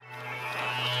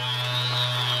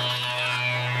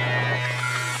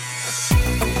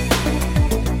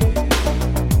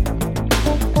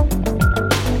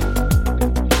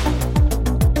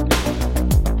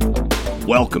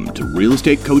Welcome to Real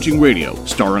Estate Coaching Radio,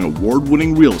 starring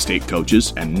award-winning real estate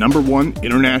coaches and #1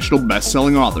 international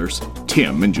best-selling authors,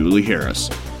 Tim and Julie Harris.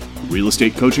 Real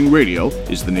Estate Coaching Radio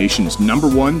is the nation's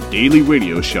 #1 daily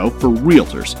radio show for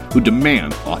realtors who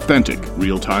demand authentic,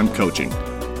 real-time coaching.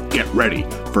 Get ready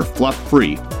for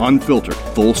fluff-free, unfiltered,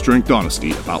 full-strength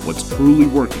honesty about what's truly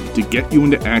working to get you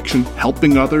into action,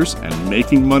 helping others, and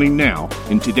making money now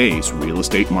in today's real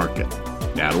estate market.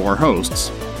 Now to our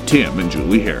hosts, Tim and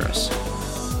Julie Harris.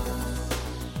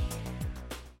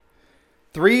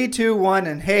 3, 2, 1,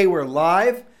 and hey, we're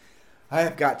live. I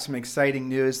have got some exciting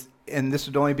news, and this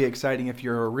would only be exciting if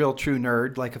you're a real true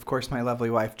nerd, like, of course, my lovely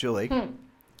wife, Julie.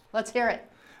 Let's hear it.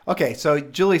 Okay, so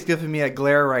Julie's giving me a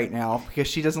glare right now because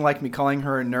she doesn't like me calling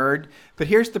her a nerd, but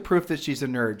here's the proof that she's a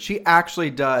nerd. She actually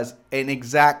does an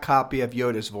exact copy of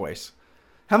Yoda's voice.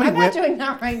 I'm not doing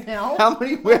that right now. How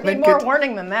many women need more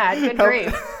warning than that. Good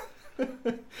grief.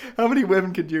 How many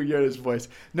women could do Yoda's voice?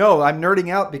 No, I'm nerding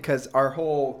out because our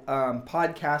whole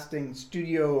podcasting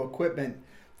studio equipment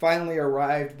finally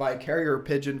arrived by carrier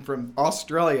pigeon from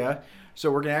Australia. So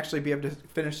we're going to actually be able to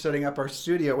finish setting up our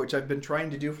studio, which I've been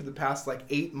trying to do for the past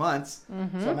 8 months.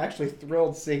 So I'm actually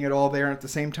thrilled seeing it all there and at the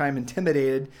same time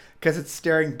intimidated because it's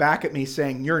staring back at me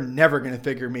saying, you're never going to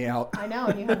figure me out. I know,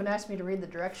 and you haven't asked me to read the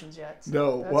directions yet. So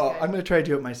no, well, good. I'm going to try to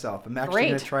do it myself. I'm actually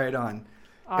going to try it on.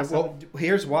 Awesome. Well,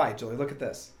 here's why, Julie. Look at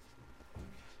this.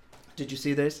 Did you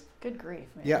see this? Good grief,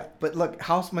 man. Yeah, but look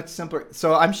how much simpler.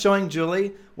 So I'm showing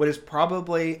Julie what is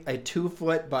probably a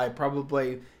 2-foot by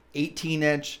probably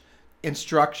 18-inch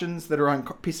instructions that are on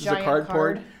pieces of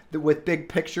cardboard with big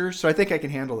pictures. So I think I can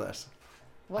handle this.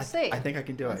 We'll see. I think I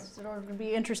can do it. It's going to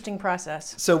be an interesting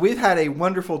process. So we've had a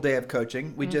wonderful day of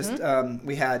coaching. We just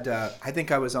we had I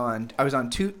think I was on 3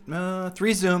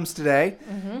 Zooms today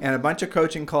and a bunch of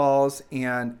coaching calls,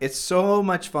 and it's so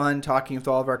much fun talking with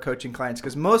all of our coaching clients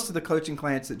because most of the coaching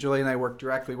clients that Julie and I work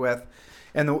directly with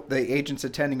and the agents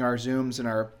attending our Zooms and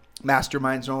our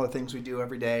masterminds and all the things we do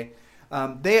every day,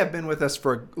 they have been with us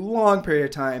for a long period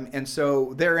of time, and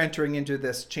so they're entering into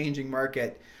this changing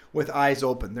market with eyes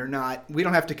open. We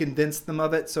don't have to convince them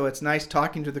of it, so it's nice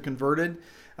talking to the converted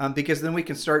because then we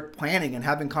can start planning and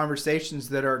having conversations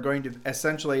that are going to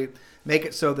essentially make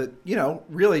it so that,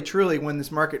 really, truly, when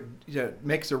this market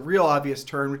makes a real obvious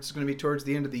turn, which is going to be towards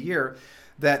the end of the year,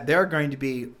 that they're going to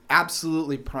be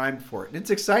absolutely primed for it. And it's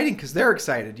exciting because they're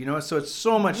excited, so it's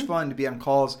so much fun to be on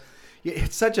calls.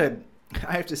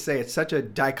 I have to say, it's such a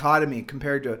dichotomy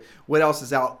compared to what else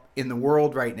is out in the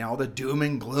world right now. The doom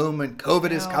and gloom and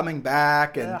COVID is coming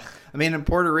back. And I mean, in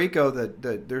Puerto Rico,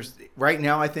 there's right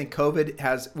now, I think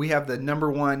we have the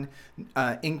 #1,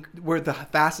 we're the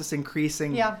fastest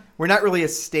increasing. Yeah. We're not really a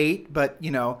state, but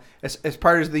as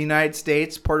part of the United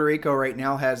States, Puerto Rico right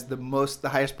now has the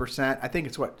highest percent. I think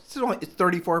it's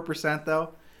 34%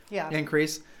 though. Yeah.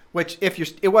 Increase. Which,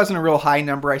 it wasn't a real high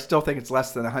number, I still think it's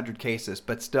less than 100 cases,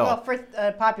 but still. Well, for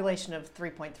a population of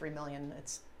 3.3 million,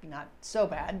 it's not so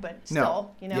bad, but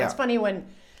still, It's funny when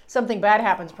something bad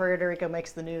happens, Puerto Rico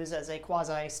makes the news as a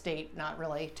quasi-state, not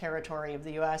really territory of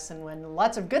the U.S., and when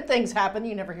lots of good things happen,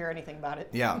 you never hear anything about it.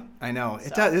 Yeah, I know.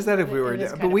 It does. Is that if we were?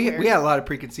 But we had a lot of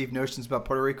preconceived notions about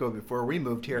Puerto Rico before we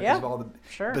moved here because of all the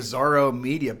bizarro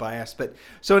media bias. But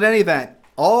so in any event,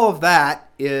 all of that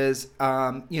is,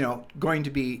 going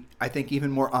to be, I think, even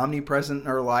more omnipresent in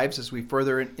our lives as we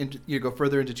go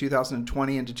further into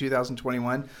 2020 into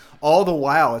 2021. All the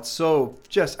while, I'm so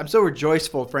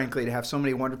rejoiceful, frankly, to have so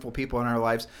many wonderful people in our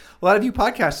lives. A lot of you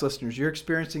podcast listeners, you're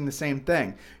experiencing the same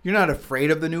thing. You're not afraid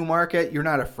of the new market. You're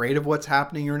not afraid of what's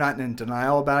happening. You're not in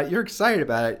denial about it. You're excited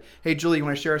about it. Hey, Julie, you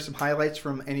want to share some highlights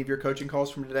from any of your coaching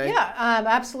calls from today? Yeah,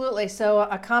 absolutely. So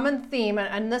a common theme,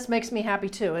 and this makes me happy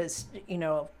too, is,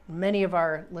 many of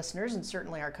our listeners and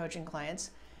certainly our coaching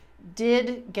clients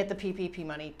did get the PPP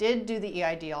money, did do the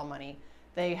EIDL money.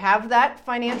 They have that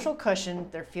financial cushion.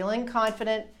 They're feeling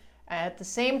confident. At the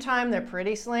same time, they're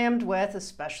pretty slammed with,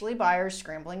 especially buyers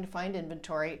scrambling to find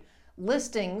inventory,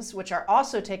 listings, which are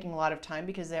also taking a lot of time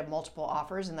because they have multiple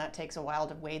offers, and that takes a while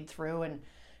to wade through and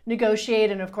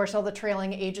negotiate. And of course, all the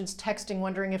trailing agents texting,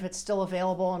 wondering if it's still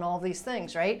available and all these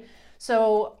things, right?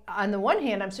 So on the one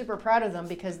hand, I'm super proud of them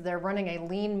because they're running a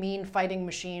lean, mean fighting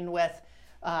machine with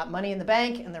money in the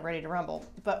bank and they're ready to rumble.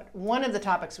 But one of the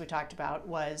topics we talked about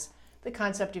was the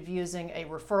concept of using a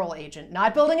referral agent,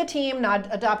 not building a team, not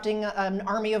adopting an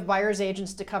army of buyer's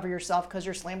agents to cover yourself because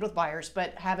you're slammed with buyers,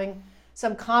 but having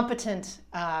some competent,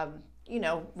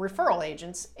 referral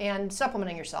agents and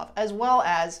supplementing yourself, as well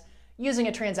as using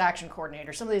a transaction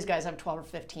coordinator. Some of these guys have 12 or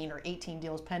 15 or 18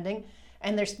 deals pending,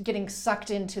 and they're getting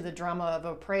sucked into the drama of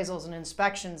appraisals and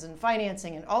inspections and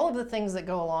financing and all of the things that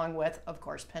go along with, of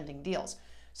course, pending deals.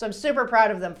 So I'm super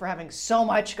proud of them for having so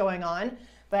much going on,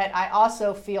 but I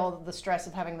also feel the stress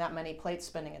of having that many plates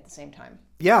spinning at the same time.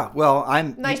 Yeah, well,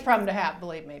 Nice problem to have,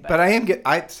 believe me.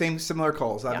 But same similar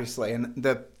calls, obviously. And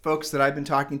the folks that I've been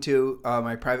talking to,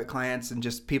 my private clients and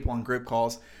just people on group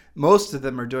calls, most of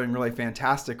them are doing really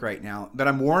fantastic right now. But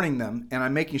I'm warning them and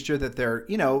I'm making sure that they're,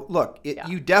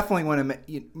 you definitely want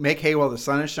to make hay while the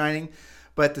sun is shining.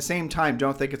 But at the same time,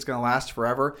 don't think it's going to last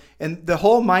forever. And the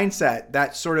whole mindset,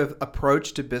 that sort of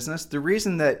approach to business, the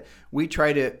reason that we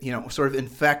try to, sort of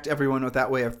infect everyone with that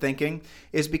way of thinking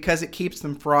is because it keeps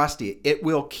them frosty. It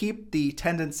will keep the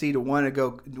tendency to want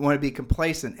to be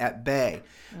complacent at bay.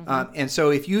 Mm-hmm. And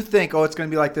so if you think, it's going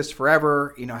to be like this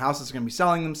forever, houses are going to be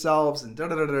selling themselves and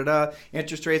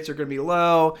interest rates are going to be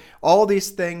low, all these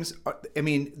things,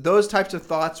 those types of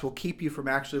thoughts will keep you from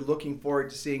actually looking forward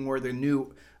to seeing where the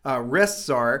new risks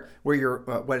are, where your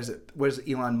what is it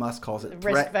Elon Musk calls it?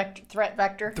 Threat vector.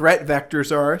 Threat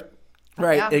vectors are.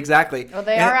 Right, yeah. Exactly. Well,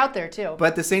 they are out there too. But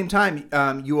at the same time,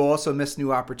 you will also miss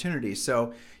new opportunities.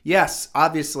 So yes,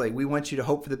 obviously, we want you to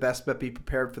hope for the best, but be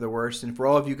prepared for the worst. And for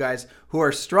all of you guys who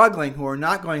are struggling, who are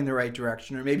not going in the right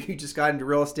direction, or maybe you just got into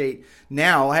real estate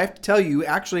now, I have to tell you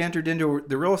actually entered into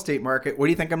the real estate market. What do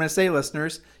you think I'm going to say,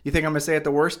 listeners? You think I'm going to say at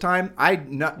the worst time?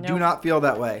 Do not feel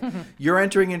that way. You're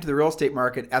entering into the real estate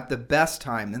market at the best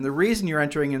time. And the reason you're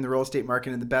entering in the real estate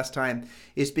market at the best time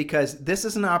is because this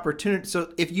is an opportunity.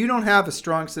 So if you don't have a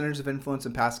strong centers of influence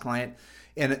and past client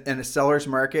in a seller's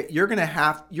market, you're gonna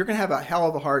have a hell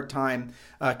of a hard time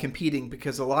competing,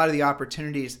 because a lot of the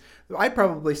opportunities, I'd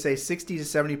probably say 60 to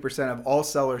 70% of all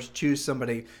sellers choose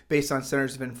somebody based on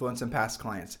centers of influence and past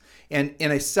clients. And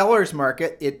in a seller's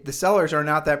market, the sellers are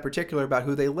not that particular about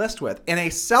who they list with. In a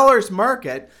seller's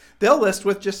market, they'll list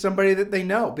with just somebody that they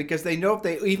know, because they know if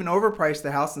they even overprice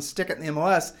the house and stick it in the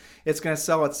MLS, it's going to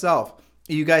sell itself.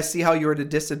 You guys see how you were at a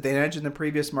disadvantage in the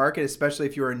previous market, especially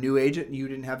if you were a new agent and you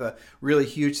didn't have a really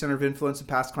huge center of influence and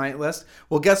past client list?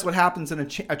 Well, guess what happens in a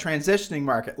transitioning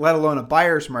market, let alone a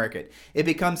buyer's market? It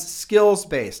becomes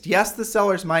skills-based. Yes, the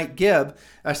sellers might give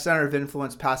a center of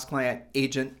influence past client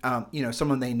agent,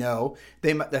 someone they know.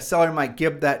 The seller might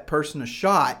give that person a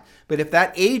shot, but if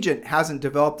that agent hasn't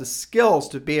developed the skills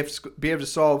to be able to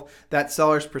solve that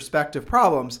seller's prospective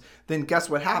problems, then guess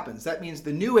what happens? That means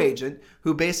the new agent,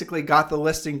 who basically got the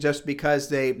listing just because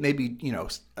they maybe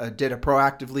did a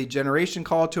proactive lead generation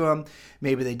call to them,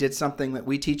 maybe they did something that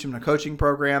we teach them in a coaching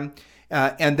program,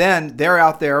 and then they're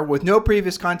out there with no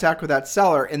previous contact with that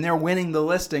seller, and they're winning the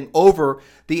listing over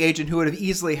the agent who would have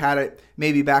easily had it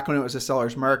maybe back when it was a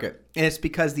seller's market. And it's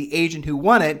because the agent who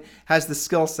won it has the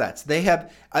skill sets. They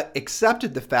have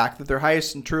accepted the fact that their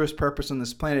highest and truest purpose on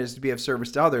this planet is to be of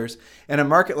service to others. In a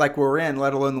market like we're in,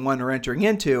 let alone the one we're entering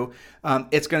into,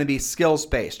 it's going to be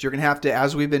skills-based. You're going to have to,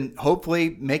 as we've been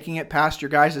hopefully making it past your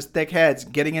guys' thick heads,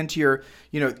 getting into your,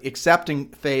 accepting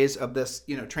phase of this,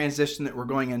 transition that we're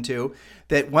going into,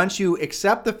 that once you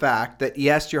accept the fact that,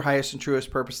 yes, your highest and truest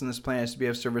purpose on this planet is to be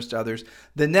of service to others,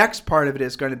 the next part of it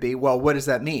is going to be, well, what does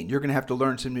that mean? You're going to have to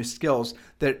learn some new skills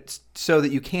so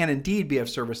that you can indeed be of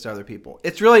service to other people.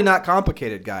 It's really not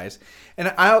complicated, guys.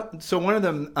 And so one of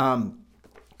the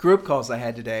group calls I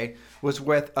had today was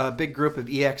with a big group of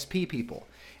EXP people.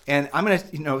 And I'm going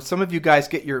to, some of you guys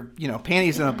get your,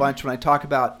 panties in a bunch when I talk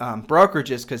about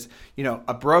brokerages, because,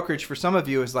 a brokerage for some of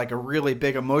you is like a really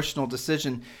big emotional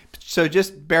decision. So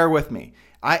just bear with me.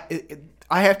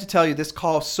 I have to tell you, this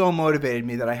call so motivated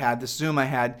me that I had, this Zoom I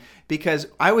had, because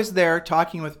I was there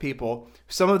talking with people.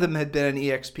 Some of them had been in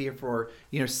EXP for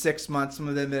 6 months. Some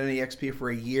of them had been in EXP for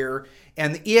a year.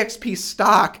 And the EXP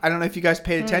stock, I don't know if you guys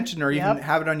paid attention or even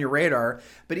have it on your radar,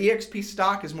 but EXP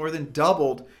stock has more than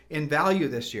doubled in value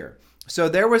this year. So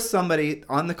there was somebody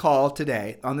on the call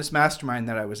today, on this mastermind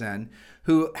that I was in,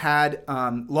 who had,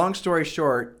 long story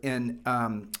short, in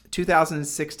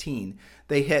 2016,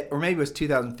 they hit, or maybe it was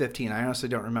 2015, I honestly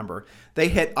don't remember, they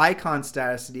hit icon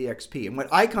status at EXP. And what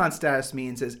icon status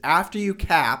means is after you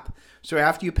cap, so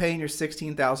after you pay in your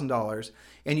 $16,000,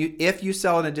 and if you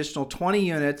sell an additional 20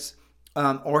 units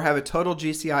or have a total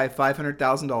GCI of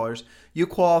 $500,000, you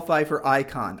qualify for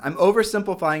icon. I'm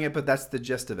oversimplifying it, but that's the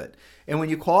gist of it. And when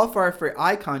you qualify for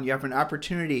icon, you have an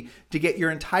opportunity to get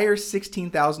your entire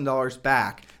 $16,000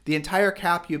 back, the entire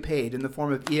cap you paid, in the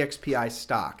form of EXPI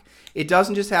stock. It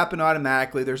doesn't just happen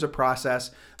automatically. There's a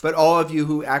process, but all of you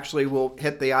who actually will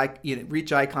hit the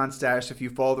reach icon status, if you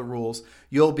follow the rules,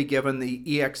 you'll be given the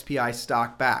EXPI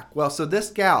stock back. Well, so this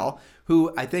gal,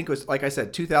 who I think was, like I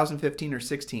said, 2015 or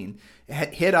 16,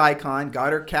 hit icon,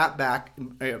 got her cap back,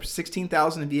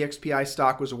 16,000 of EXPI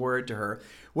stock was awarded to her.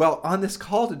 Well, on this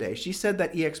call today, she said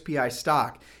that EXPI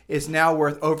stock is now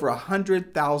worth over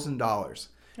 $100,000.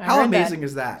 How heard amazing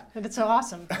is that? That's so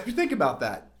awesome. Think about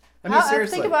that. I mean,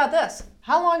 seriously. Think about this.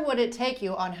 How long would it take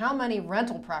you on how many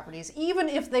rental properties, even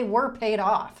if they were paid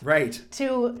off, right,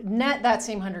 to net that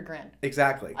same $100,000?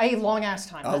 Exactly. A long ass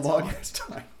time. A long ass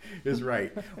time is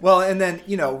right. Well, and then,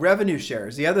 revenue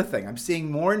shares. The other thing, I'm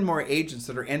seeing more and more agents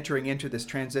that are entering into this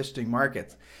transitioning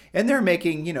market, and they're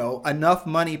making, enough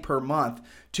money per month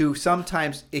to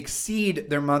sometimes exceed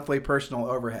their monthly personal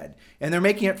overhead. And they're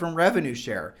making it from revenue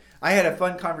share. I had a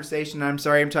fun conversation. I'm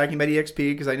sorry I'm talking about EXP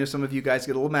because I know some of you guys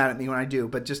get a little mad at me when I do,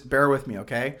 but just bear with me,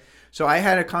 okay? So I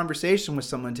had a conversation with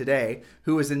someone today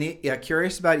who was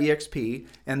curious about EXP,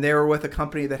 and they were with a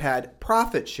company that had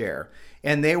profit share.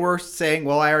 And they were saying,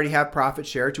 well, I already have profit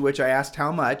share, to which I asked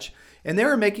how much. And they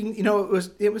were making,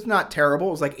 it was not terrible.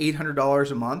 It was like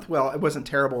 $800 a month. Well, it wasn't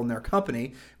terrible in their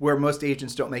company, where most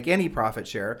agents don't make any profit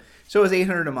share. So it was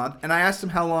 $800 a month. And I asked them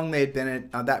how long they had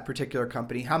been at that particular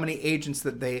company, how many agents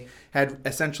that they had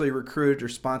essentially recruited or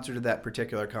sponsored to that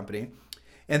particular company.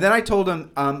 And then I told them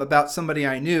about somebody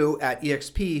I knew at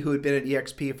EXP who had been at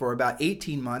EXP for about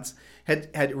 18 months,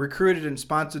 had recruited and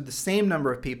sponsored the same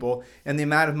number of people and the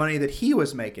amount of money that he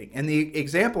was making. And the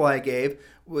example I gave,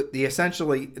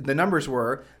 the numbers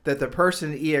were that the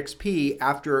person at EXP,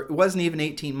 after, it wasn't even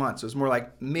 18 months, it was more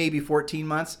like maybe 14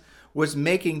 months, was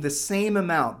making the same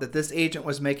amount that this agent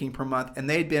was making per month, and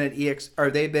they'd been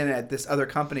at this other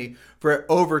company for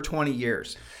over 20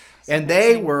 years. And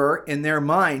they were, in their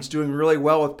minds, doing really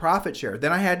well with profit share.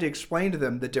 Then I had to explain to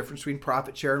them the difference between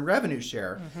profit share and revenue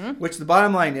share, which the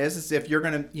bottom line is if you're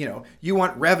going to, you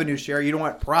want revenue share, you don't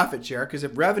want profit share, because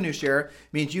if revenue share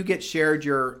means you get shared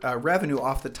your revenue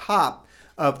off the top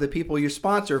of the people you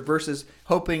sponsor versus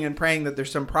hoping and praying that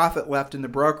there's some profit left in the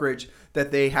brokerage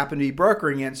that they happen to be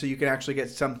brokering in, so you can actually get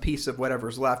some piece of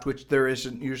whatever's left, which there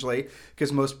isn't usually,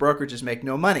 because most brokerages make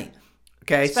no money.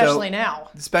 Okay, Especially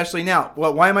now.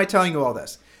 Well, why am I telling you all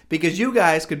this? Because you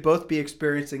guys could both be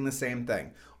experiencing the same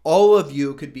thing. All of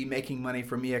you could be making money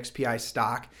from EXPI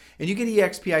stock, and you get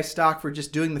EXPI stock for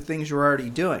just doing the things you're already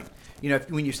doing.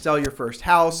 When you sell your first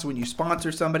house, when you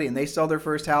sponsor somebody and they sell their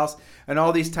first house, and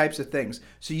all these types of things.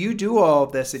 So you do all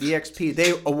of this at EXP.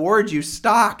 They award you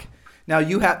stock. Now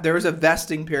there is a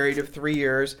vesting period of 3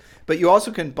 years, but you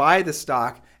also can buy the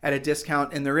stock at a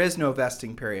discount, and there is no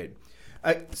vesting period.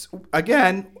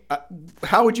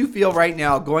 How would you feel right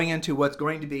now going into what's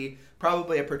going to be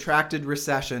probably a protracted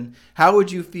recession? How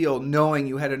would you feel knowing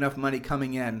you had enough money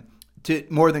coming in to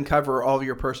more than cover all of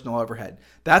your personal overhead?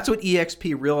 That's what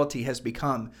EXP Realty has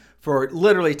become for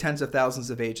literally tens of thousands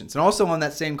of agents. And also on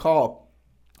that same call,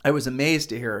 I was amazed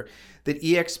to hear that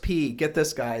EXP, get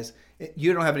this guys,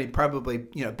 you don't have any probably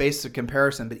basic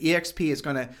comparison, but EXP is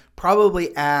going to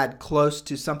probably add close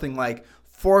to something like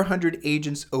 400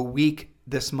 agents a week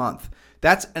this month.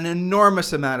 That's an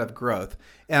enormous amount of growth.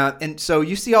 And so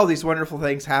you see all these wonderful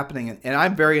things happening, and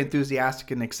I'm very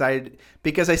enthusiastic and excited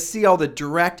because I see all the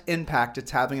direct impact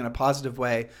it's having in a positive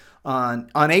way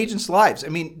on agents' lives. I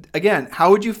mean, again, how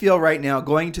would you feel right now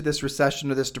going into this recession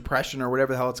or this depression or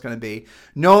whatever the hell it's going to be,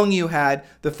 knowing you had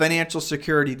the financial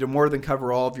security to more than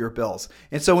cover all of your bills?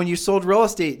 And so when you sold real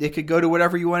estate, it could go to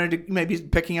whatever you wanted to, maybe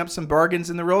picking up some bargains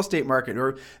in the real estate market,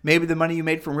 or maybe the money you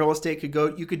made from real estate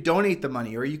you could donate the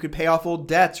money, or you could pay off old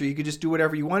debts, or you could just do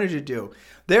whatever you wanted to do.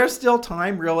 There's still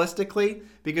time, realistically,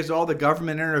 because of all the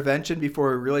government intervention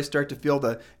before we really start to feel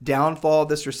the downfall of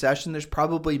this recession. There's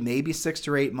probably maybe 6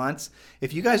 to 8 months.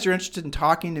 If you guys are interested in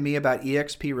talking to me about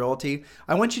EXP Realty,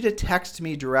 I want you to text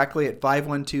me directly at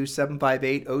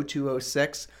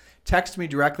 512-758-0206. Text me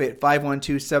directly at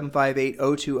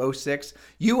 512-758-0206.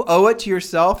 You owe it to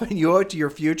yourself and you owe it to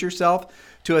your future self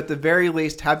to at the very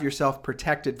least have yourself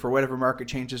protected for whatever market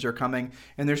changes are coming.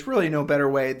 And there's really no better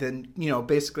way than,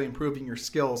 basically improving your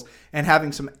skills and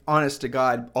having some honest to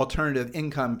God alternative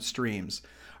income streams.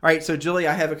 All right, so Julie,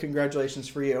 I have a congratulations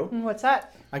for you. What's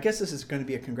that? I guess this is going to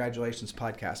be a congratulations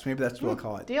podcast. Maybe that's what we'll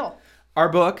call it. Deal. Our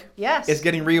book is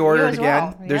getting reordered again.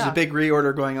 Well. There's a big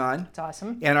reorder going on. It's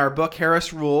awesome. And our book,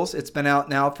 Harris Rules, it's been out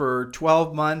now for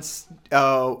 12 months.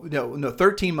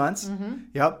 13 months. Mm-hmm.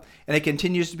 Yep. And it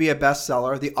continues to be a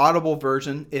bestseller. The Audible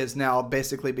version is now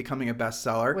basically becoming a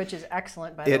bestseller. Which is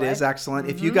excellent, by the way. It is excellent.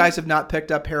 Mm-hmm. If you guys have not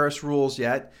picked up Harris Rules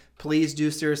yet, please do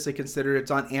seriously consider it.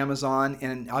 It's on Amazon,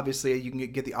 and obviously you can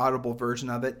get the Audible version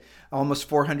of it. Almost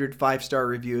 400 5-star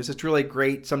reviews. It's really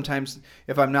great. Sometimes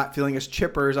if I'm not feeling as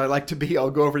chipper as I like to be, I'll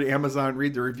go over to Amazon and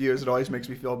read the reviews. It always makes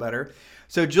me feel better.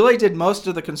 So Julie did most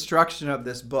of the construction of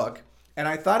this book. And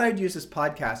I thought I'd use this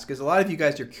podcast because a lot of you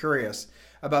guys are curious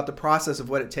about the process of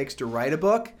what it takes to write a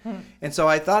book. And so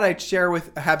I thought I'd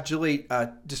have Julie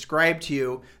describe to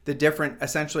you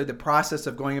essentially the process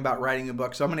of going about writing a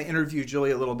book. So I'm going to interview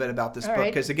Julie a little bit about this book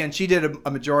because, again, she did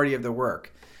a majority of the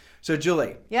work. So,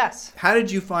 Julie. Yes. How did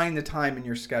you find the time in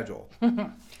your schedule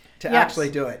to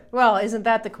actually do it? Well, isn't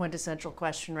that the quintessential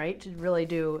question, right? To really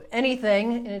do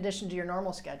anything in addition to your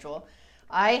normal schedule.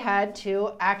 I had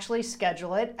to actually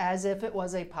schedule it as if it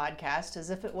was a podcast, as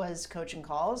if it was coaching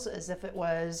calls, as if it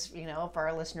was, for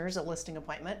our listeners, a listing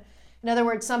appointment. In other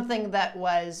words, something that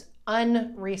was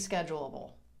unreschedulable.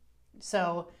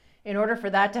 So in order for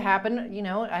that to happen,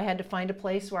 I had to find a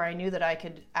place where I knew that I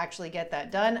could actually get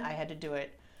that done. I had to do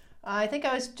it. I think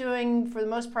I was doing, for the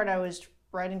most part, I was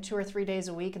writing 2 or 3 days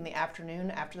a week in the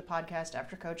afternoon after the podcast,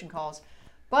 after coaching calls.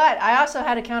 But I also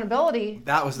had accountability.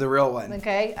 That was the real one.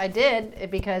 Okay, I did,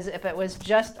 because if it was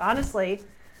just, honestly,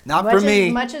 not for me.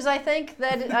 As much as I think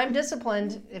that I'm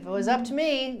disciplined, if it was up to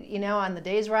me, on the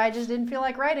days where I just didn't feel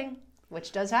like writing,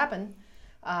 which does happen,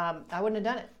 I wouldn't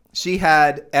have done it. She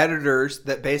had editors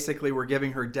that basically were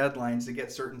giving her deadlines to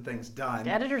get certain things done.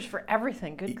 Editors for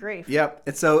everything. Good grief. Yep.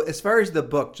 And so as far as the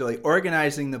book, Julie,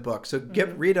 organizing the book. So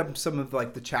read up some of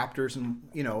the chapters and,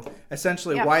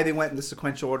 essentially why they went in the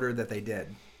sequential order that they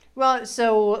did. Well,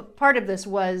 so part of this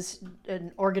was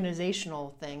an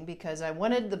organizational thing because I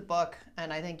wanted the book,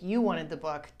 and I think you wanted the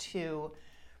book, to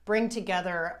bring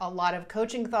together a lot of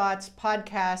coaching thoughts,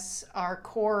 podcasts, our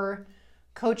core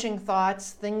coaching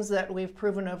thoughts, things that we've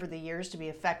proven over the years to be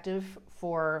effective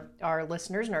for our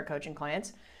listeners and our coaching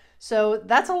clients. So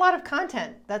that's a lot of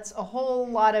content. That's a whole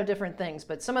lot of different things.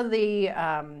 But some of the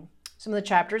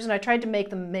chapters, and I tried to make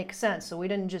them make sense. So we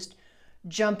didn't just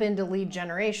jump into lead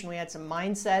generation. We had some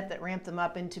mindset that ramped them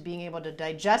up into being able to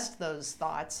digest those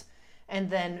thoughts, and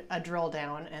then a drill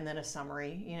down, and then a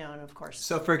summary. And of course.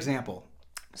 So for example,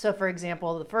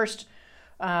 the first.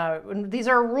 These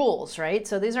are rules, right?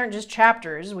 So these aren't just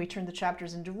chapters. We turn the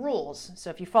chapters into rules. So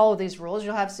if you follow these rules,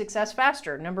 you'll have success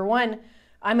faster. Number 1,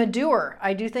 I'm a doer.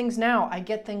 I do things now. I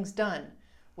get things done.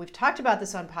 We've talked about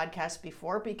this on podcasts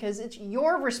before because it's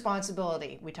your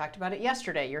responsibility. We talked about it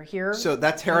yesterday. You're here. So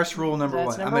that's Harris rule number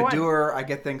 1. I'm a doer. I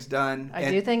get things done. I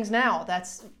do things now.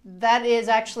 That is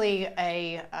actually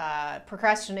a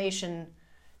procrastination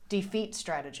defeat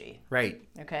strategy. Right.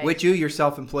 Okay. Which you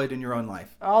yourself employed in your own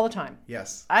life. All the time.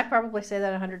 Yes. I probably say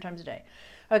that 100 times a day.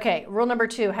 Okay. Rule number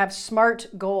 2, have SMART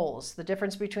goals. The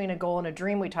difference between a goal and a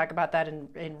dream, we talk about that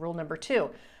in rule number 2.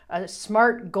 A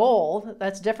SMART goal,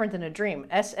 that's different than a dream.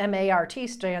 SMART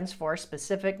stands for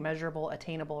specific, measurable,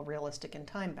 attainable, realistic, and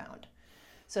time-bound.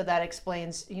 So that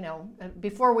explains,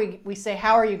 before we say,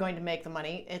 how are you going to make the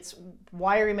money? It's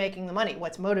why are you making the money?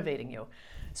 What's motivating you?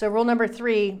 So rule number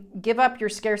 3, give up your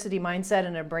scarcity mindset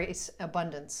and embrace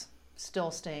abundance.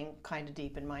 Still staying kind of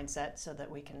deep in mindset so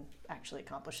that we can actually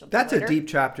accomplish something That's later. a deep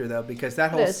chapter, though, because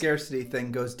that whole scarcity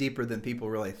thing goes deeper than people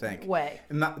really think. Way.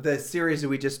 And the series that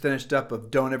we just finished up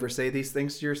of "Don't Ever Say These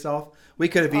Things to Yourself," we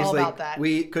could have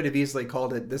easily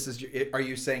called it. This is. Are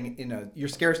you saying your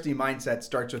scarcity mindset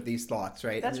starts with these thoughts,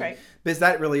 right? That's right. Because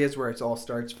that really is where it all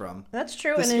starts from. That's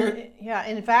true.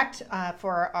 In fact,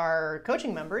 for our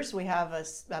coaching members, we have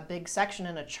a big section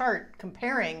in a chart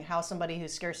comparing how somebody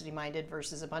who's scarcity minded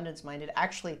versus abundance minded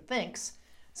actually thinks,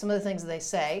 some of the things they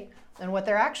say, and what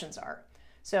their actions are.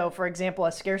 So, for example,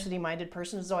 a scarcity-minded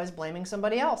person is always blaming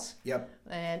somebody else. Yep.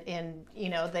 And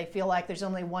they feel like there's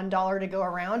only $1 to go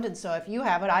around, and so if you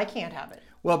have it, I can't have it.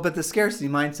 Well, but the scarcity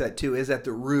mindset, too, is at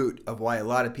the root of why a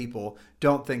lot of people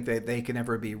don't think that they can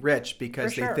ever be rich,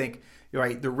 because they think,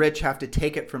 right, the rich have to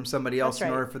take it from somebody else in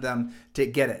order for them to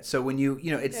get it. So when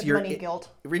it's your money guilt.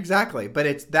 Exactly.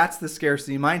 But that's the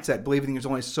scarcity mindset, believing there's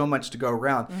only so much to go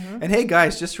around. Mm-hmm. And hey,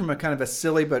 guys, just from a kind of a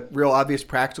silly but real obvious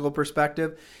practical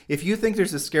perspective, if you think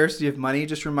there's a scarcity of money,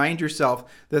 just remind yourself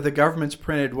that the government's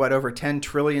printed, over $10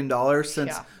 trillion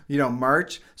since,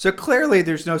 March. So clearly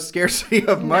there's no scarcity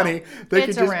of money.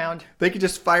 It's around. They could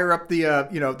just fire up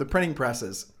the printing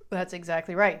presses. That's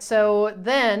exactly right. So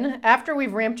then, after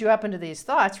we've ramped you up into these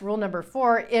thoughts, rule number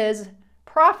 4 is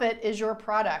profit is your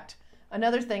product.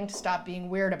 Another thing to stop being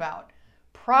weird about.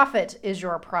 Profit is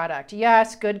your product.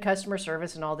 Yes, good customer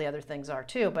service and all the other things are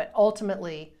too, but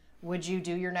ultimately, would you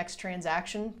do your next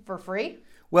transaction for free?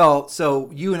 Well, so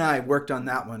you and I worked on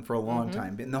that one for a long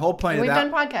time. And the whole point of that...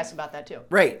 We've done podcasts about that too.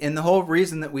 Right. And the whole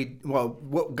reason that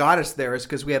what got us there is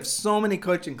because we have so many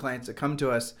coaching clients that come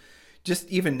to us just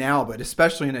even now, but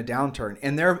especially in a downturn.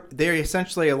 And they're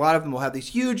essentially, a lot of them will have these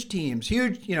huge teams,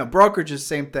 huge, brokerages,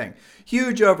 same thing,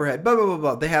 huge overhead, blah, blah, blah,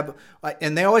 blah. They have,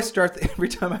 and they always start, every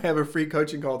time I have a free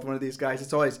coaching call with one of these guys,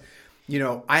 it's always,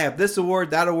 I have this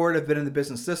award, that award. I've been in the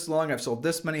business this long. I've sold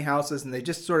this many houses. And they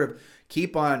just sort of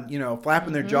keep on,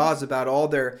 flapping their jaws about all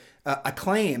their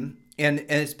acclaim. And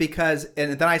it's because,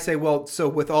 and then I say, well, so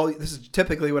with all, this is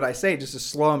typically what I say, just to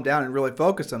slow them down and really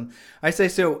focus them. I say,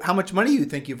 so how much money do you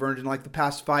think you've earned in like the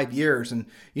past 5 years? And,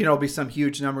 it'll be some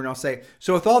huge number. And I'll say,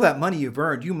 so with all that money you've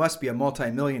earned, you must be a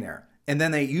multimillionaire. And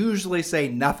then they usually say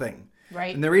nothing.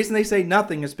 Right. And the reason they say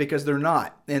nothing is because they're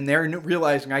not. And they're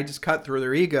realizing I just cut through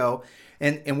their ego.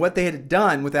 And what they had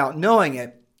done without knowing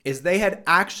it is they had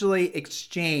actually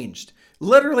exchanged,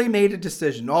 literally made a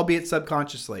decision, albeit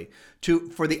subconsciously,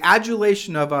 for the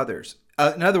adulation of others.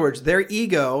 In other words, their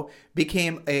ego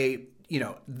became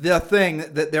the thing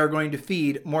that they're going to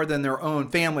feed more than their own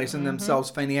families and themselves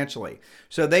financially.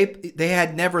 So they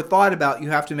had never thought about, you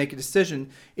have to make a decision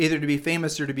either to be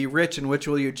famous or to be rich, and which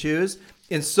will you choose?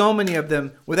 And so many of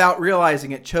them, without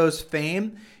realizing it, chose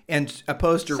fame and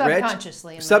opposed to rich.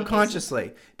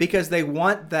 Subconsciously. Because they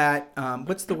want that,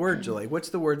 what's the word, Julie? What's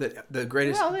the word that the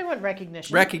greatest? Well, they want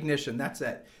recognition. Recognition, that's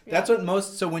it. Yeah. That's what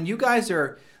most, so when you guys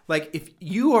are, like, if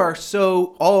you are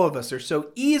all of us are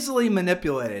so easily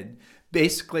manipulated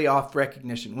basically off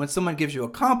recognition. When someone gives you a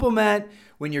compliment,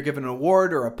 when you're given an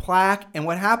award or a plaque, and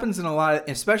what happens in a lot of,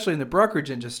 especially in the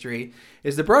brokerage industry,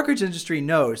 is the brokerage industry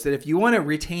knows that if you want to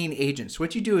retain agents,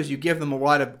 what you do is you give them a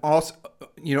lot of also,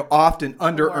 often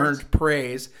under-earned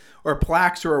praise or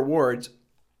plaques or awards.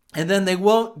 And then they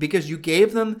won't, because you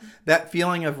gave them that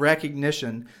feeling of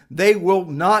recognition, they will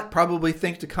not probably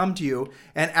think to come to you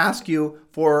and ask you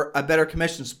for a better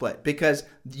commission split, because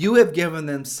you have given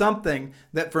them something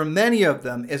that for many of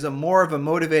them is more of a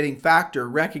motivating factor,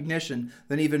 recognition,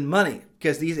 than even money,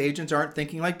 because these agents aren't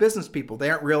thinking like business people. They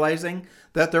aren't realizing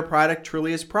that their product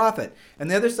truly is profit.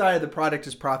 And the other side of the product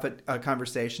is profit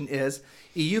conversation is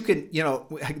you can,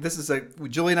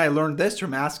 Julie and I learned this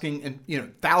from asking,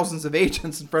 thousands of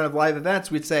agents in front of live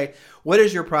events. We'd say, what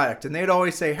is your product? And they'd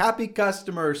always say, happy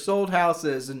customers, sold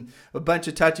houses, and a bunch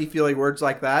of touchy-feely words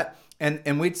like that.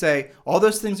 And we'd say, all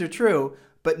those things are true,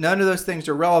 but none of those things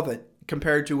are relevant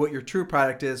compared to what your true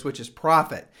product is, which is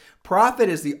profit. Profit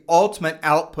is the ultimate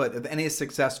output of any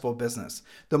successful business.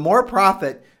 The more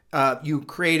profit you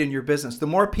create in your business, the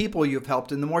more people you've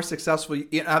helped, and the more successful,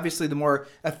 obviously the more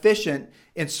efficient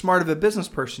and smart of a business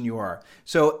person you are.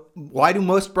 So why do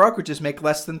most brokerages make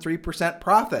less than 3%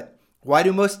 profit? Why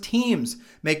do most teams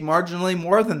make marginally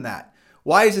more than that?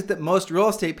 Why is it that most real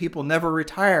estate people never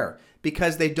retire?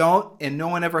 Because they don't, and no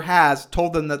one ever has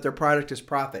told them that their product is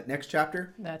profit. Next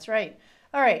chapter. That's right.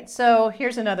 All right, so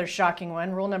here's another shocking one.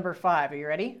 Rule number 5. Are you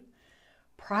ready?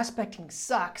 Prospecting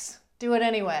sucks. Do it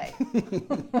anyway.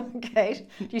 Okay.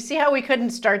 Do you see how we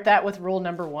couldn't start that with rule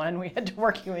number 1? We had to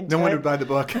work you into it. No one would buy the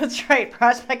book. That's right.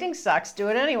 Prospecting sucks. Do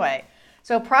it anyway.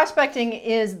 So prospecting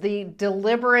is the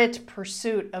deliberate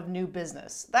pursuit of new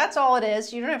business. That's all it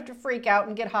is. You don't have to freak out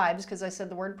and get hives because I said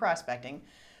the word prospecting.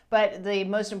 But the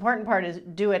most important part is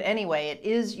do it anyway. It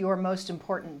is your most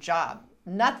important job.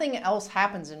 Nothing else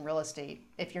happens in real estate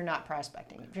if you're not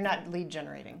prospecting, if you're not lead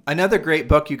generating. Another great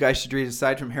book you guys should read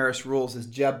aside from Harris Rules is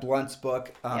Jeb Blunt's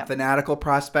book, Fanatical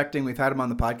Prospecting. We've had him on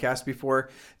the podcast before.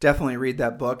 Definitely read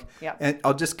that book. Yep. And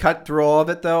I'll just cut through all of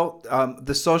it though.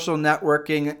 The social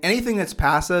networking, anything that's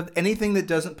passive, anything that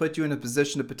doesn't put you in a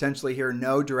position to potentially hear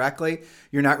no directly,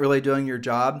 you're not really doing your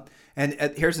job. And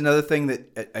here's another thing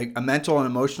that a mental and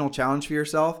emotional challenge for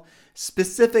yourself.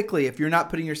 Specifically, if you're not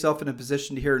putting yourself in a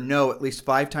position to hear no at least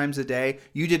 5 times a day,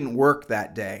 you didn't work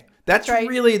that day. That's right.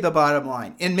 Really the bottom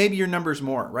line. And maybe your number's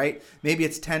more, right? Maybe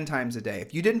it's 10 times a day.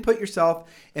 If you didn't put yourself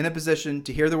in a position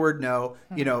to hear the word no,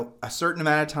 a certain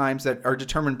amount of times that are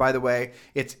determined, by the way,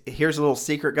 here's a little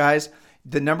secret, guys.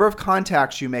 The number of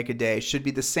contacts you make a day should be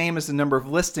the same as the number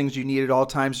of listings you need at all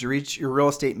times to reach your real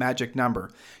estate magic number.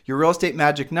 Your real estate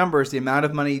magic number is the amount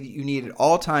of money that you need at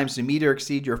all times to meet or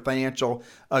exceed your financial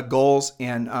goals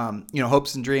and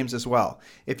hopes and dreams as well.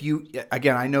 If you,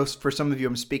 again, I know for some of you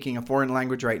I'm speaking a foreign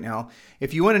language right now.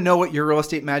 If you want to know what your real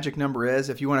estate magic number is,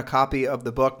 if you want a copy of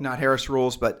the book, not Harris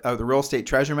Rules, but the Real Estate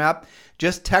Treasure Map,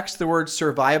 just text the word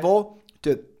survival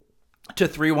to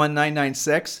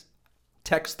 31996.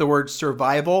 Text the word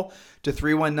survival to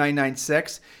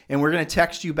 31996, and we're going to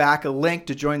text you back a link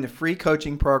to join the free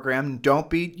coaching program. Don't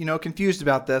be, confused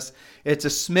about this. It's a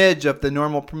smidge of the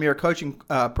normal Premier Coaching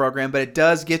program, but it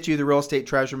does get you the Real Estate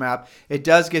Treasure Map. It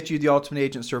does get you the Ultimate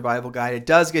Agent Survival Guide. It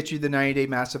does get you the 90-Day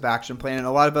Massive Action Plan and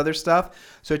a lot of other stuff.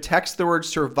 So text the word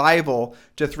survival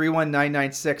to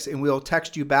 31996, and we'll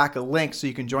text you back a link so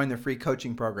you can join the free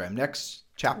coaching program. Next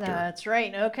chapter. That's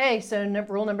right. Okay, so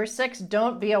rule number 6,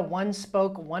 don't be a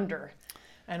one-spoke wonder.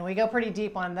 And we go pretty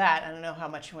deep on that. I don't know how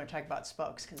much you want to talk about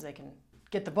spokes because they can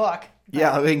get the book.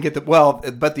 Yeah, we can get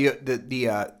but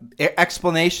the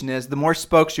explanation is the more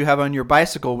spokes you have on your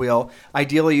bicycle wheel,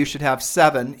 ideally you should have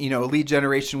 7, lead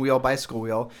generation wheel, bicycle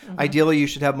wheel. Mm-hmm. Ideally you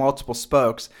should have multiple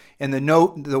spokes. And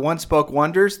the one spoke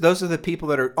wonders, those are the people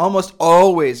that are almost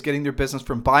always getting their business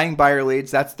from buying buyer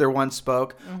leads, that's their one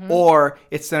spoke, or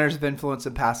it's centers of influence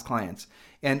and past clients.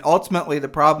 And ultimately, the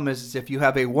problem is if you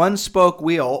have a one-spoke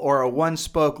wheel or a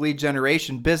one-spoke lead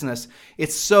generation business,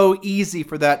 it's so easy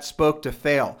for that spoke to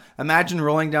fail. Imagine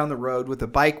rolling down the road with a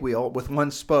bike wheel with one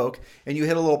spoke, and you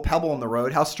hit a little pebble in the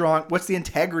road. How strong? What's the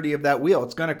integrity of that wheel?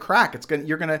 It's going to crack.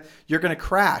 You're going to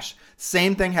crash.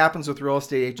 Same thing happens with real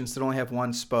estate agents that only have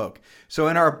one spoke. So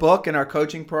in our book and our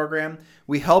coaching program,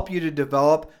 we help you to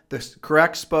develop the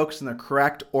correct spokes in the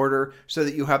correct order so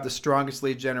that you have the strongest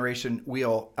lead generation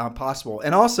wheel possible.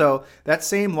 And also, that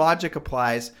same logic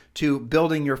applies to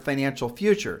building your financial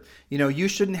future. You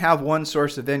shouldn't have one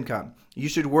source of income. You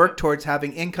should work towards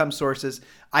having income sources,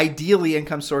 ideally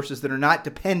income sources that are not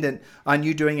dependent on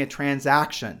you doing a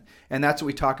transaction. And that's what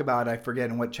we talk about. I forget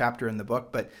in what chapter in the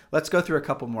book, but let's go through a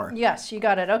couple more. Yes, you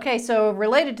got it. Okay, so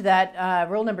related to that,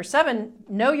 rule number 7,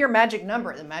 know your magic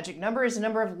number. The magic number is the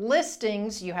number of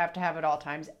listings you have to have at all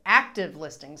times. Active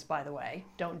listings, by the way.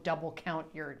 Don't double count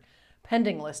your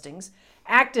pending listings.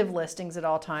 Active listings at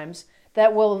all times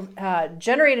that will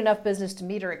generate enough business to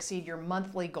meet or exceed your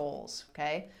monthly goals,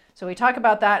 okay? So we talk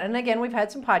about that. And again, we've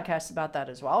had some podcasts about that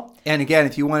as well. And again,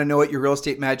 if you want to know what your real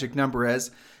estate magic number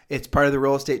is, it's part of the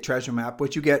Real Estate Treasure Map,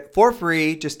 which you get for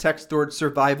free. Just text the word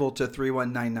survival to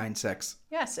 31996.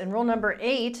 Yes, and rule number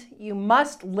 8, you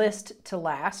must list to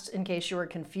last, in case you were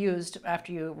confused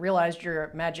after you realized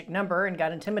your magic number and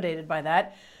got intimidated by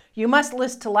that. You must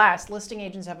list to last. Listing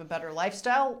agents have a better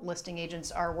lifestyle. Listing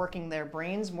agents are working their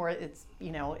brains more.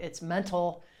 It's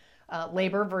mental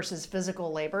labor versus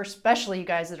physical labor, especially you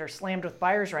guys that are slammed with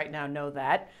buyers right now know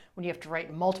that. When you have to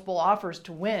write multiple offers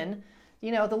to win,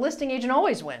 the listing agent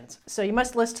always wins. So you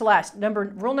must list to last.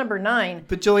 Rule number 9.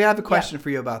 But Julie, I have a question for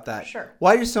you about that. Sure.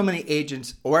 Why do so many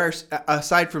agents, or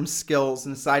aside from skills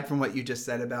and aside from what you just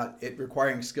said about it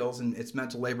requiring skills and it's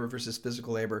mental labor versus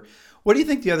physical labor, what do you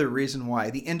think the other reason why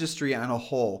the industry on a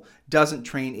whole doesn't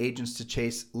train agents to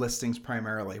chase listings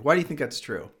primarily? Why do you think that's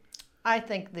true? I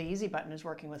think the easy button is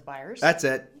working with buyers. That's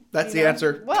it. That's the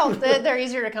answer. Well, they're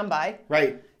easier to come by.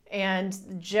 Right. And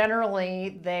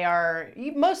generally,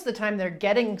 most of the time, they're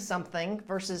getting something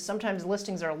versus sometimes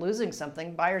listings are losing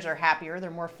something. Buyers are happier.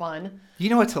 They're more fun. You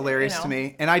know what's hilarious to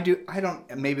me? And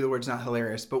maybe the word's not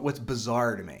hilarious, but what's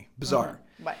bizarre to me,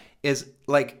 is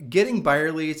like getting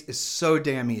buyer leads is so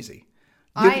damn easy.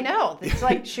 I know. It's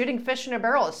like shooting fish in a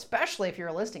barrel, especially if you're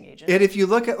a listing agent. And if you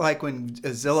look at like when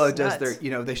Zillow does their,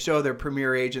 they show their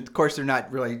premier agent. Of course, they're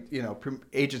not really,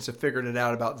 agents have figured it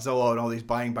out about Zillow and all these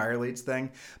buying buyer leads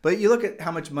thing. But you look at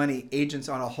how much money agents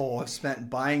on a whole have spent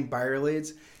buying buyer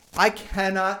leads. I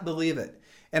cannot believe it.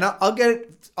 And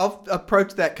I'll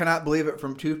approach that cannot believe it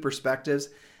from 2 perspectives.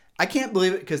 I can't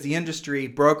believe it because the industry,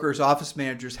 brokers, office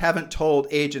managers haven't told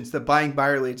agents that buying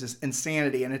buyer leads is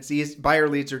insanity and buyer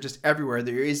leads are just everywhere.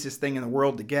 They're the easiest thing in the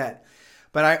world to get.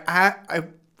 But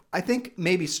I think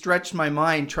maybe stretched my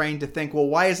mind trying to think, well,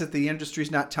 why is it the industry's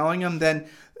not telling them? Then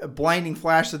a blinding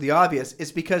flash of the obvious.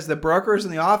 It's because the brokers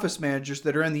and the office managers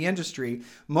that are in the industry,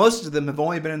 most of them have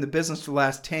only been in the business for the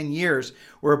last 10 years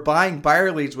where buying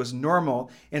buyer leads was normal.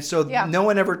 And so no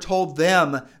one ever told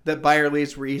them that buyer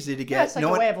leads were easy to get. Yeah, it's like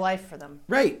a way of life for them.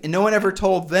 Right. And no one ever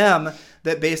told them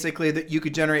that basically that you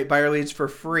could generate buyer leads for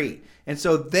free. And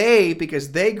so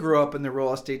because they grew up in the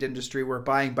real estate industry where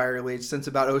buying buyer leads since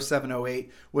about 07,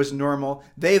 08 was normal,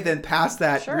 they've then passed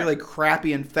that really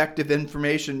crappy defective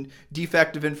information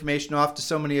off to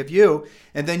so many of you.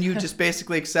 And then you just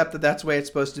basically accept that that's the way it's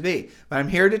supposed to be. But I'm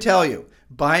here to tell you,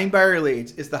 buying buyer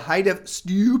leads is the height of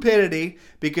stupidity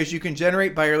because you can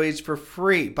generate buyer leads for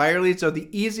free. Buyer leads are the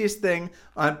easiest thing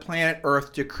on planet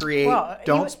Earth to create.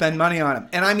 Don't spend money on them.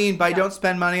 And I mean by don't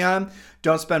spend money on them,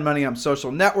 don't spend money on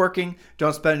social networking.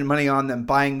 Don't spend money on them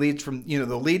buying leads from the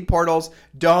lead portals.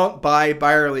 Don't buy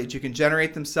buyer leads. You can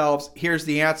generate themselves. Here's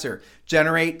the answer.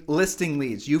 Generate listing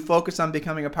leads. You focus on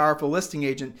becoming a powerful listing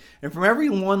agent. And from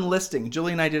every one listing,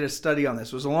 Julie and I did a study on this.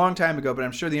 It was a long time ago, but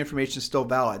I'm sure the information is still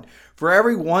valid. For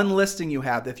every one listing you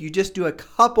have, if you just do a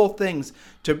couple things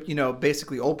to,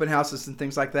 basically open houses and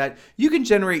things like that, you can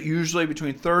generate usually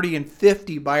between 30 and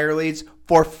 50 buyer leads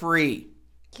for free.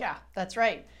 Yeah, that's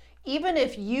right. Even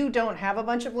if you don't have a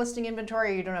bunch of listing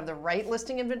inventory or you don't have the right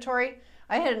listing inventory,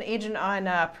 I had an agent on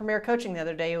Premier Coaching the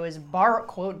other day who was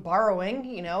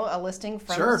borrowing, a listing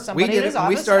from somebody in his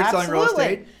office. We started selling real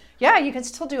estate. Yeah, you can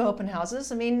still do open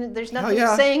houses. I mean, there's nothing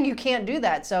saying you can't do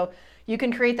that. So You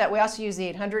can create that. We also use the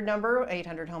 800 number.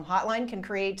 800 Home Hotline can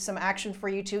create some action for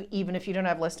you too, even if you don't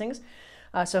have listings.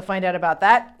 So find out about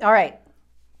that. All right.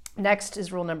 Next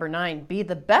is rule number 9. Be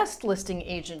the best listing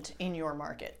agent in your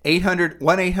market.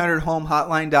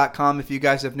 1-800-HOME-HOTLINE.com. If you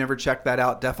guys have never checked that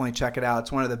out, definitely check it out.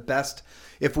 It's one of the best.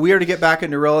 If we are to get back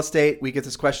into real estate, we get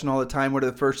this question all the time. What are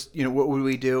the first, what would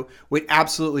we do? We'd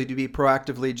absolutely be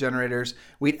proactive lead generators.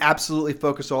 We'd absolutely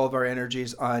focus all of our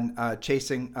energies on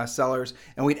chasing sellers.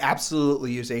 And we'd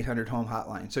absolutely use 800 Home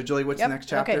Hotline. So Julie, what's the next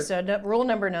chapter? Okay, so rule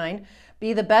number 9.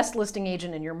 Be the best listing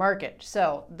agent in your market.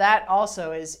 So that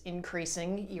also is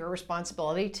increasing your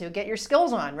responsibility to get your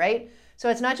skills on, right? So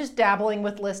it's not just dabbling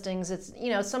with listings. It's,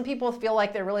 some people feel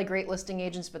like they're really great listing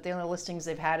agents, but the only listings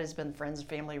they've had has been friends and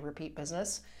family repeat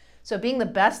business. So being the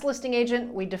best listing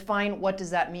agent, we define what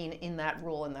does that mean in that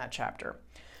rule in that chapter.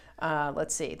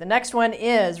 Let's see. The next one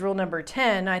is rule number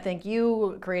 10. I think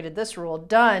you created this rule.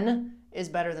 Done is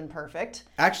better than perfect.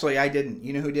 Actually, I didn't.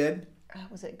 You know who did?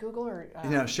 Was it Google or?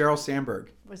 No, Sheryl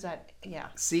Sandberg. Was that, yeah.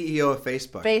 CEO of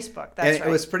Facebook. Facebook, that's right. And it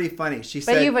was pretty funny. She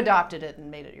said. But you've adopted it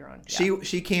and made it your own. Yeah.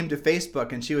 She came to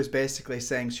Facebook and she was basically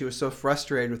saying she was so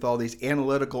frustrated with all these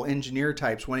analytical engineer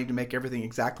types wanting to make everything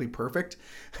exactly perfect,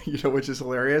 which is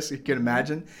hilarious. You can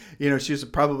imagine. She's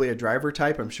probably a driver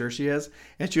type. I'm sure she is.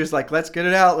 And she was like, let's get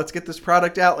it out. Let's get this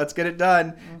product out. Let's get it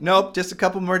done. Mm-hmm. Nope, just a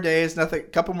couple more days, nothing, a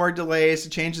couple more delays, the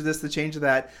change of this, the change of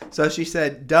that. So she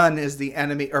said done is the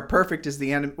enemy, or perfect is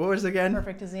the enemy. What was it again?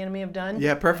 Perfect is the enemy of done.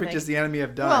 Yeah, perfect is the enemy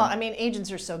of done. Well,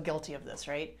 agents are so guilty of this,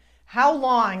 right? How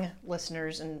long,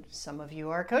 listeners, and some of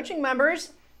you are coaching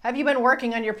members, have you been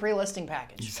working on your pre-listing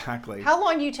package? Exactly. How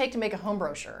long do you take to make a home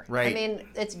brochure? Right.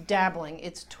 It's dabbling,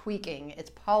 it's tweaking,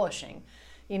 it's polishing.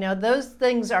 Those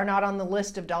things are not on the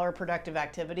list of dollar productive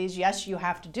activities. Yes, you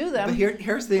have to do them. But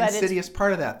here's the insidious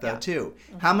part of that, though, too.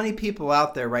 Mm-hmm. How many people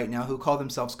out there right now who call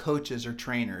themselves coaches or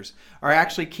trainers are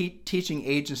actually teaching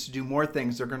agents to do more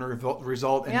things that are going to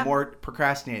result in more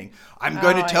procrastinating? I'm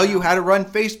going to tell you how to run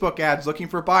Facebook ads looking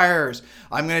for buyers.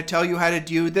 I'm going to tell you how to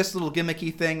do this little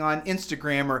gimmicky thing on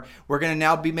Instagram, or we're going to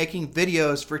now be making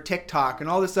videos for TikTok and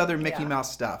all this other Mickey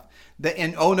Mouse stuff.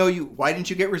 Why didn't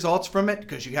you get results from it?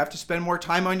 Because you have to spend more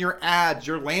time on your ads,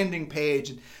 your landing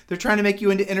page. They're trying to make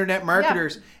you into internet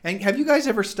marketers. Yeah. And have you guys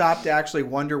ever stopped to actually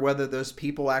wonder whether those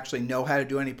people actually know how to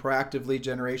do any proactive lead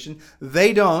generation?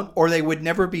 They don't, or they would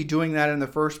never be doing that in the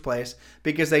first place,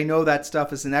 because they know that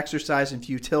stuff is an exercise in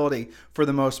futility for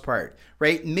the most part,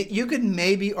 right? You could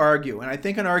maybe argue, and I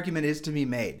think an argument is to be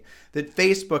made, that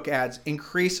Facebook ads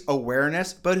increase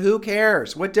awareness, but who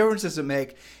cares? What difference does it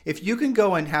make? If you can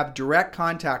go and have direct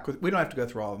contact with, we don't have to go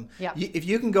through all of them. Yeah. If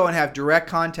you can go and have direct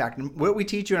contact, and what we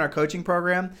teach you in our coaching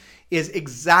program is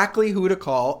exactly who to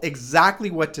call,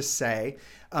 exactly what to say,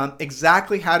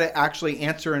 exactly how to actually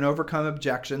answer and overcome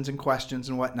objections and questions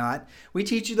and whatnot. We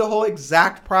teach you the whole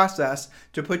exact process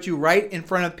to put you right in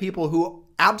front of people who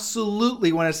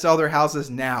absolutely want to sell their houses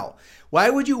now. Why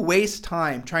would you waste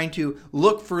time trying to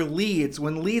look for leads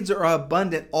when leads are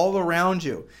abundant all around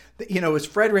you? It was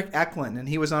Frederick Eklund, and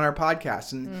he was on our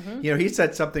podcast, and he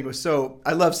said something was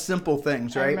I love simple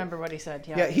things, right? I remember what he said.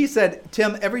 Yeah, he said,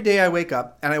 Tim, every day I wake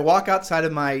up and I walk outside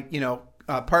of my,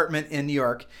 apartment in New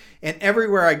York, and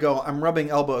everywhere I go, I'm rubbing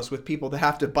elbows with people that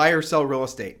have to buy or sell real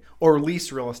estate or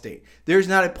lease real estate. There's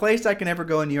not a place I can ever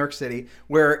go in New York City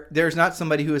where there's not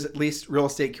somebody who is at least real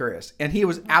estate curious. And he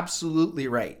was absolutely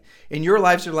right. And your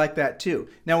lives are like that too.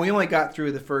 Now, we only got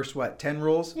through the first, 10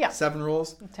 rules? Yeah. 7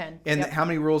 rules? 10. And how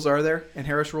many rules are there in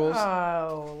Harris Rules?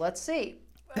 Oh, let's see.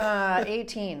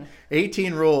 18.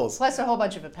 18 rules. Plus a whole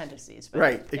bunch of appendices. But,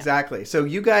 right, exactly. So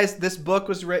you guys, this book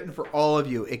was written for all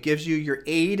of you. It gives you your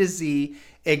A to Z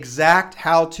exact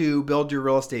how to build your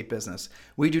real estate business.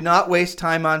 We do not waste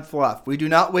time on fluff. We do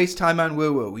not waste time on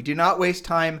woo-woo. We do not waste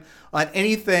time on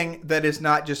anything that is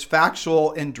not just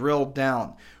factual and drilled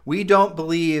down. We don't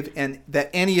believe that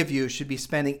any of you should be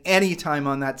spending any time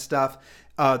on that stuff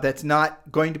that's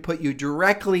not going to put you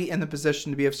directly in the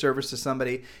position to be of service to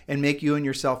somebody and make you and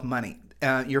yourself money,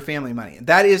 your family money.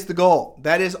 That is the goal.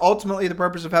 That is ultimately the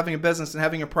purpose of having a business, and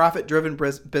having a profit-driven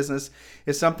business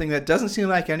is something that doesn't seem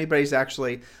like anybody's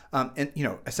actually,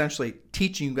 essentially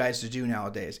teaching you guys to do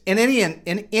nowadays. In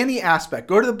any aspect,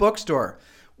 go to the bookstore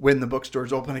when the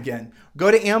bookstore's open again. Go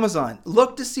to Amazon.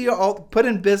 Look to see put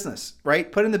in business,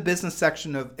 right? Put in the business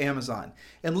section of Amazon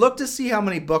and look to see how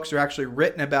many books are actually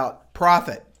written about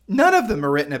profit. None of them are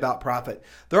written about profit.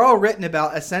 They're all written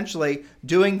about essentially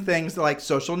doing things like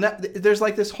social net. There's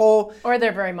like this whole... Or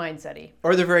they're very mindset-y.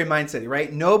 Or they're very mindset-y,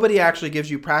 right? Nobody actually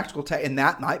gives you practical tech. And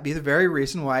that might be the very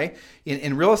reason why,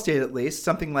 in real estate at least,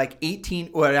 something like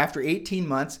after 18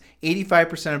 months,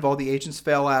 85% of all the agents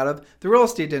fail out of the real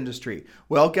estate industry.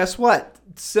 Well, guess what?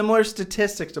 Similar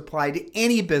statistics apply to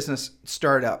any business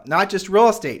startup, not just real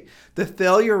estate. The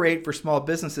failure rate for small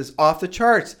businesses off the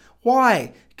charts.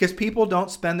 Why? Because people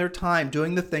don't spend their time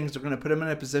doing the things that are going to put them in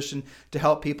a position to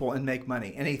help people and make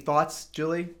money. Any thoughts,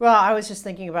 Julie? Well, I was just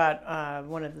thinking about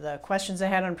one of the questions I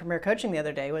had on Premier Coaching the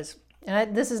other day was,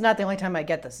 and this is not the only time I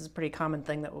get this. This is a pretty common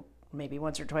thing that maybe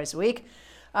once or twice a week.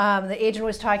 The agent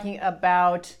was talking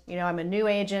about, I'm a new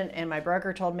agent and my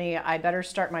broker told me I better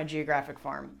start my geographic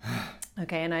farm.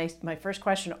 Okay, and my first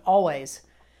question always,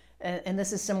 and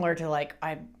this is similar to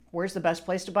where's the best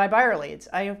place to buy buyer leads?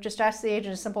 I just asked the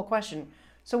agent a simple question.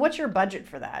 So what's your budget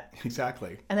for that?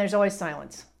 Exactly. And there's always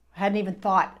silence. I hadn't even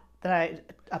thought that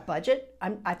a budget?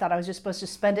 I thought I was just supposed to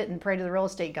spend it and pray to the real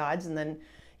estate gods and then,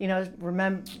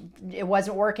 remember it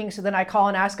wasn't working. So then I call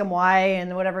and ask them why,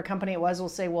 and whatever company it was will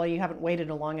say, well, you haven't waited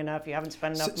long enough. You haven't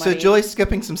spent enough money. So Julie's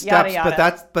skipping some steps, yada,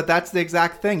 yada. but that's the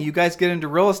exact thing. You guys get into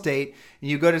real estate and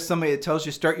you go to somebody that tells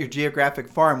you start your geographic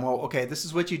farm. Well, okay, this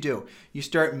is what you do. You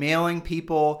start mailing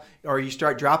people, or you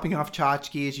start dropping off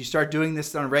tchotchkes. You start doing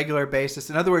this on a regular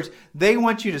basis. In other words, they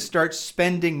want you to start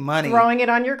spending money. Throwing it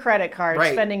on your credit card,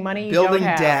 right. Spending money you building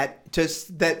don't have. debt.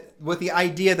 With the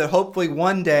idea that hopefully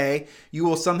one day you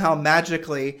will somehow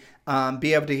magically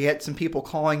be able to get some people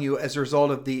calling you as a result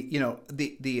of the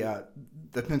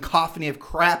cacophony of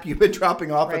crap you've been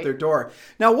dropping off at their door.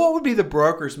 Now, what would be the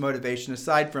broker's motivation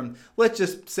aside from, let's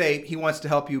just say he wants to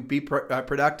help you be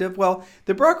productive? Well,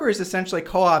 the broker is essentially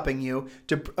co-opting you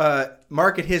to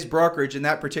market his brokerage in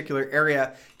that particular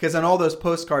area, because on all those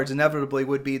postcards inevitably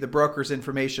would be the broker's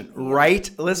information. Right,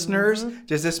 listeners? Mm-hmm.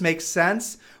 Does this make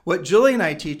sense? What Julie and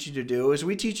I teach you to do is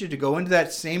we teach you to go into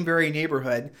that same very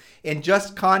neighborhood and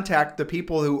just contact the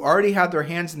people who already have their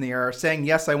hands in the air saying,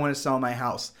 yes, I want to sell my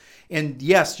house. And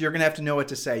yes, you're going to have to know what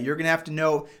to say. You're going to have to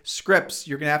know scripts.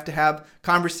 You're going to have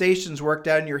conversations worked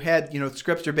out in your head.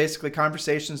 Scripts are basically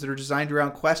conversations that are designed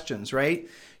around questions, right?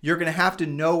 You're going to have to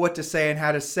know what to say and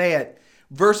how to say it.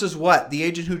 Versus what? The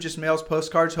agent who just mails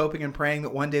postcards hoping and praying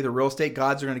that one day the real estate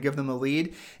gods are going to give them a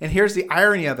lead. And here's the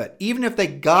irony of it. Even if they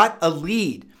got a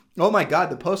lead, oh my God,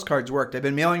 the postcards worked. I've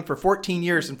been mailing for 14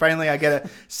 years and finally I get a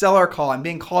seller call. I'm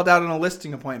being called out on a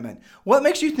listing appointment. What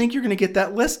makes you think you're going to get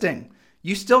that listing?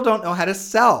 You still don't know how to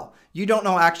sell. You don't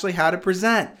know actually how to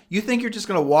present. You think you're just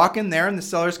going to walk in there and the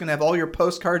seller's going to have all your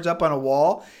postcards up on a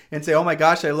wall and say, oh my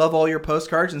gosh, I love all your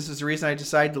postcards and this is the reason I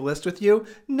decided to list with you?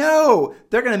 No,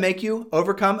 they're going to make you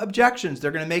overcome objections.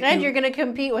 They're going to make And you're going to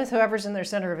compete with whoever's in their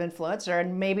center of influence or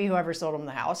maybe whoever sold them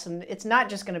the house. And it's not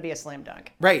just going to be a slam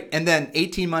dunk. Right. And then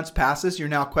 18 months passes. You're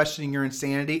now questioning your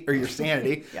insanity or your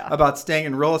sanity yeah. about staying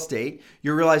in real estate.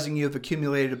 You're realizing you've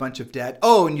accumulated a bunch of debt.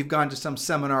 Oh, and you've gone to some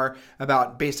seminar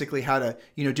about basically how to,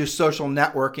 do social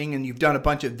networking, and you've done a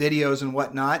bunch of videos and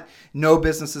whatnot. No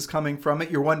business is coming from it.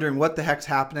 You're wondering what the heck's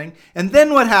happening. And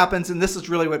then what happens, and this is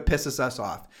really what pisses us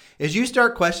off, is you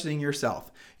start questioning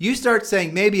yourself. You start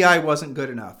saying, maybe I wasn't good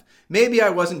enough. Maybe I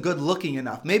wasn't good looking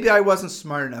enough. Maybe I wasn't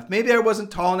smart enough. Maybe I wasn't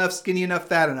tall enough, skinny enough,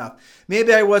 fat enough.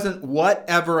 Maybe I wasn't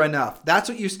whatever enough. That's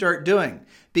what you start doing,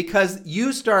 because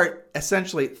you start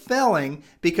essentially failing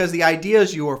because the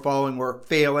ideas you were following were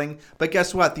failing. But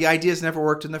guess what? The ideas never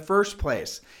worked in the first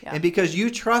place. Yeah. And because you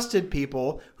trusted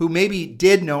people who maybe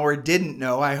did know or didn't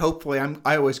know, I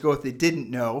always go with they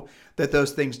didn't know that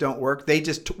those things don't work. They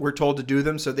just were told to do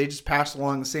them. So they just passed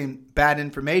along the same bad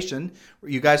information. Are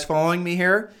you guys following me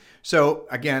here? So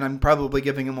again, I'm probably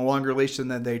giving them a longer leash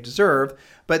than they deserve.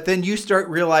 But then you start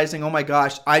realizing, oh my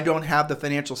gosh, I don't have the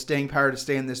financial staying power to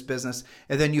stay in this business.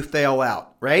 And then you fail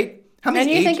out, right? And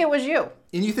you think it was you.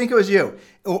 And you think it was you.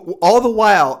 All the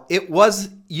while, it was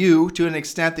you to an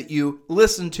extent that you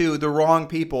listened to the wrong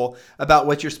people about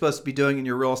what you're supposed to be doing in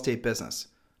your real estate business.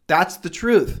 That's the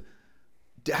truth.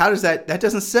 How does that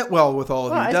doesn't sit well with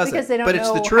all of you, does it? Because they don't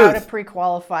know how to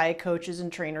pre-qualify coaches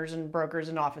and trainers and brokers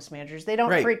and office managers. They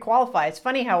don't pre-qualify. It's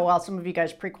funny how well some of you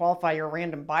guys pre-qualify your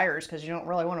random buyers because you don't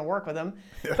really want to work with them.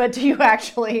 Yeah. But do you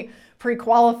actually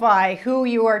pre-qualify who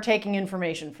you are taking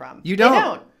information from? You don't. They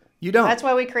don't. You don't. That's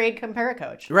why we create Compare a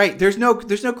Coach. Right. There's no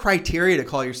criteria to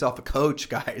call yourself a coach,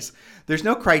 guys. There's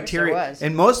no criteria.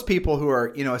 And most people who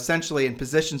are, essentially in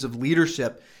positions of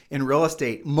leadership in real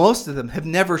estate, most of them have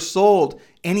never sold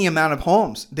any amount of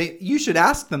homes. You should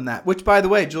ask them that, which, by the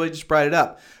way, Julie just brought it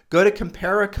up. Go to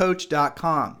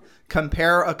compareacoach.com.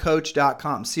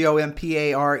 Compareacoach.com.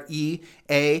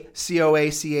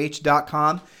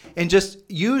 CoachAcoach.com, and just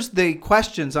use the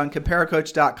questions on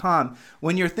CompareACoach.com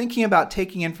when you're thinking about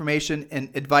taking information and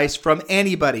advice from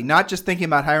anybody, not just thinking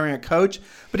about hiring a coach,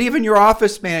 but even your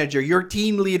office manager, your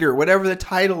team leader, whatever the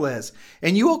title is.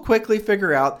 And you will quickly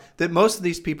figure out that most of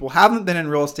these people haven't been in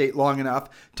real estate long enough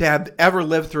to have ever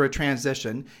lived through a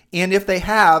transition. And if they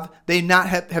have, they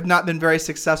have not been very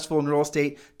successful in real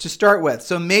estate to start with.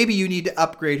 So maybe you need to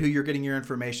upgrade who you're getting your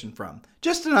information from.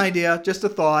 Just an idea, just a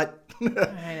thought.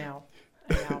 I know.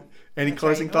 Any That's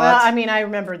closing right. thoughts? Well, I mean, I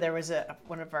remember there was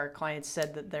one of our clients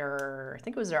said that I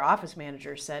think it was their office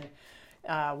manager said,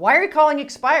 why are you calling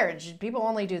expired? People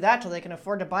only do that till they can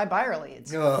afford to buy buyer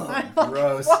leads. Oh,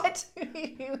 gross. What?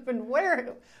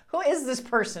 Who is this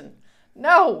person?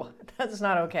 No, that's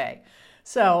not okay.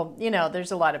 So,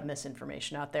 there's a lot of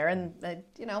misinformation out there, and,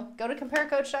 go to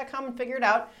comparecoach.com and figure it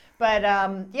out. But,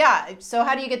 so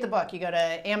how do you get the book? You go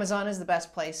to Amazon is the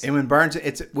best place. And when Barnes,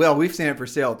 we've seen it for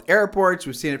sale at airports.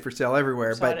 We've seen it for sale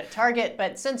everywhere. But at Target.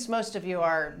 But since most of you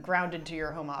are grounded to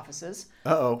your home offices.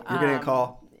 Uh-oh, you're getting a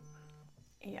call.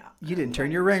 Yeah. You didn't turn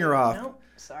your ringer off. Nope,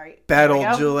 sorry. Bad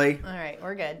old Julie. All right,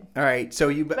 we're good. All right, so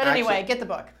you... But anyway, get the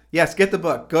book. Yes, get the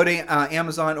book. Go to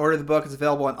Amazon, order the book. It's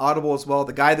available on Audible as well.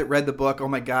 The guy that read the book, oh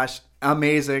my gosh,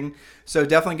 amazing. So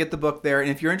definitely get the book there.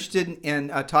 And if you're interested in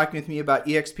talking with me about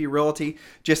eXp Realty,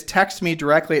 just text me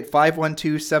directly at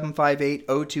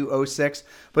 512-758-0206.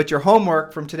 But your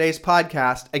homework from today's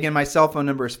podcast, again, my cell phone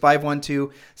number is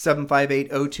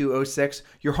 512-758-0206.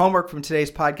 Your homework from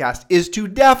today's podcast is to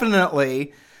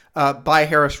definitely... buy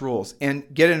Harris Rules and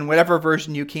get it in whatever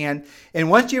version you can. And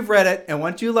once you've read it and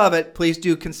once you love it, please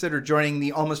do consider joining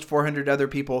the almost 400 other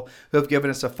people who have given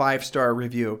us a 5-star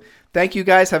review. Thank you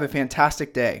guys. Have a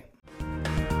fantastic day.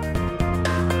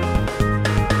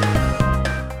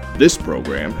 This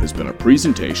program has been a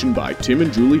presentation by Tim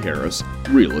and Julie Harris,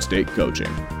 Real Estate Coaching.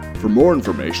 For more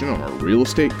information on our real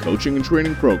estate coaching and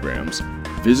training programs,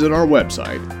 visit our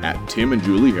website at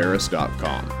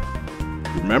timandjulieharris.com.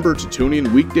 Remember to tune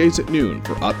in weekdays at noon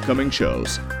for upcoming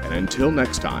shows. And until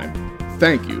next time,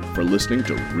 thank you for listening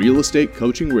to Real Estate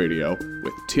Coaching Radio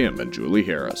with Tim and Julie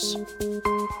Harris.